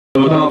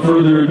without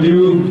further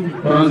ado,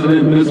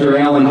 President Mr.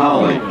 Alan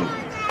Holley.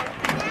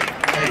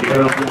 Thank you,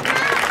 Bill.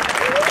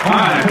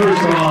 Hi,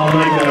 first of all, I'd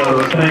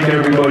like to thank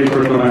everybody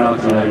for coming out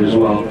tonight as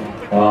well.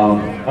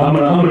 I'm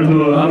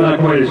not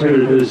quite as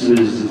good at this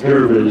as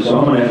Gerb is, so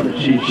I'm gonna have a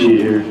cheat sheet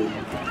here.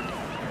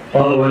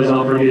 Otherwise,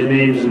 I'll forget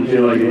names and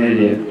feel like an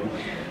idiot.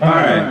 All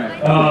right.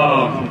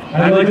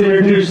 I'd like to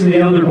introduce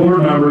the other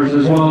board members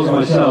as well as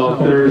myself.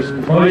 There's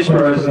Vice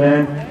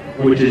President,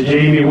 which is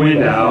Jamie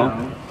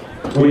Window.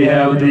 We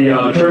have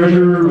the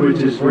Treasurer,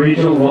 which is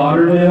Rachel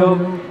Lauderdale,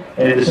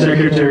 and the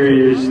Secretary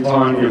is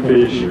Tanya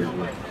Fisher.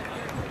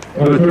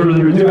 With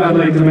further ado, I'd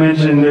like to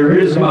mention there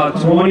is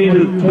about 20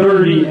 to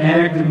 30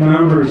 active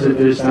members at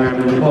this time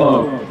in the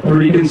club.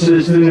 Pretty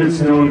consistent, it's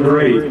doing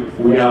great.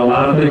 We got a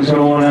lot of things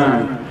going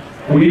on.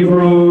 We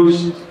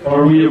approved,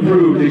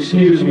 an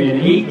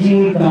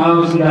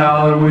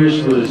 $18,000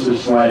 wish list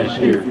this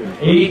last year.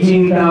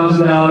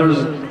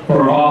 $18,000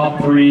 for all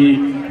three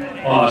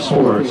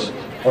sports.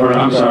 Or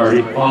I'm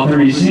sorry, all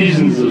three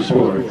seasons of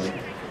sports.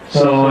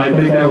 So I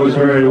think that was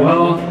very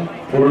well.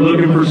 We're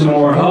looking for some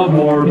more help,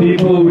 more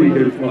people. We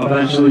could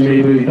eventually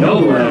maybe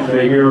double that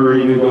figure or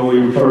even go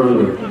even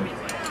further.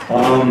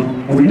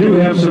 We do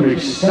have some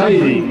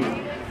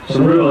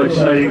real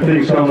exciting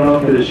things coming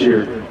up this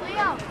year.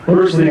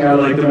 First thing I'd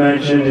like to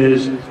mention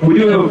is we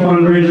do have a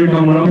fundraiser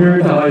coming up here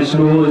at the high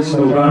school. It's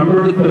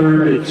November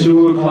 3rd at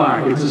 2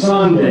 o'clock. It's a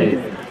Sunday.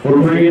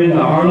 We're bringing in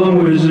the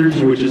Harlem Wizards,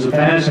 which is a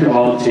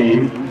basketball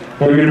team.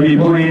 They're going to be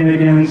playing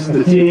against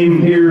the team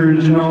here in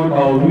Genoa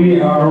called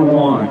We Are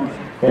One.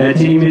 That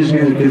team is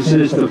going to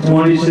consist of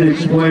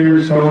 26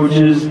 players,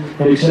 coaches,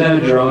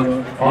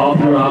 etc., all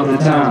throughout the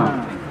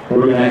town.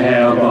 We're going to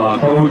have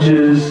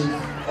coaches,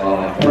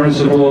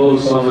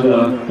 principals, some of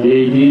the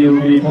AD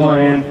will be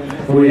playing.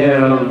 We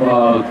have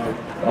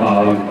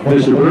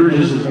Mr.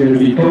 Burgess is going to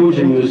be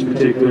coaching this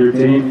particular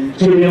team.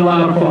 It's going to be a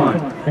lot of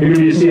fun. You're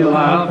going to see a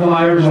lot of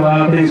flyers, a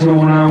lot of things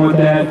going on with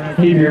that.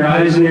 Keep your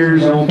eyes and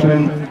ears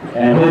open,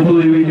 and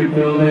hopefully we can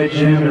fill that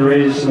gym and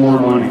raise some more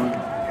money.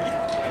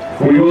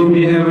 We will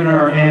be having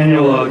our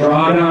annual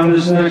drawdown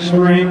this next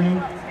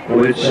spring,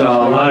 which a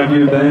lot of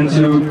you have been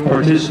to,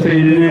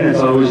 participated in. It's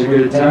always a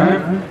good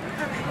time.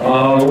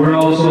 We're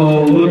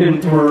also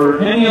looking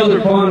for any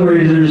other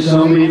fundraisers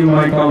some of you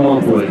might come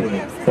up with.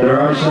 There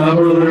are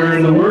several that are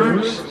in the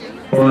works,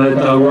 but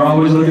we're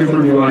always looking for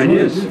new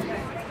ideas.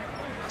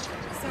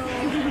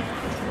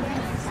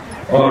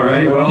 All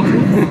right, well,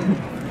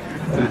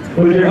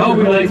 with your help,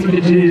 we'd like to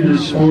continue to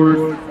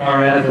support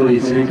our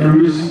athletes and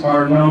increase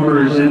our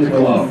numbers in the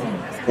club.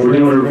 We're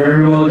doing a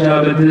very well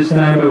job at this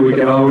time, but we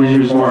can always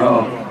use more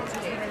help.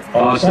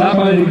 Stop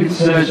by the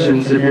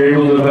concessions if you're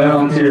able to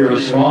volunteer a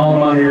small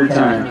amount of your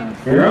time.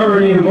 You're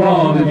already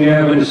involved if you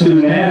have a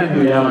student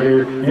athlete out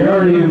here. You're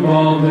already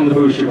involved in the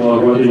Booster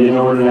Club, whether you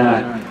know it or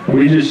not.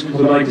 We just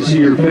would like to see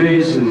your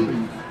face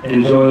and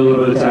enjoy a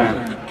little bit of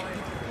time.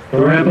 To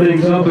wrap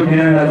things up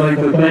again, I'd like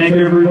to thank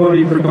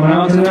everybody for coming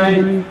out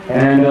tonight,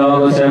 and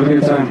let's have a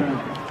good time.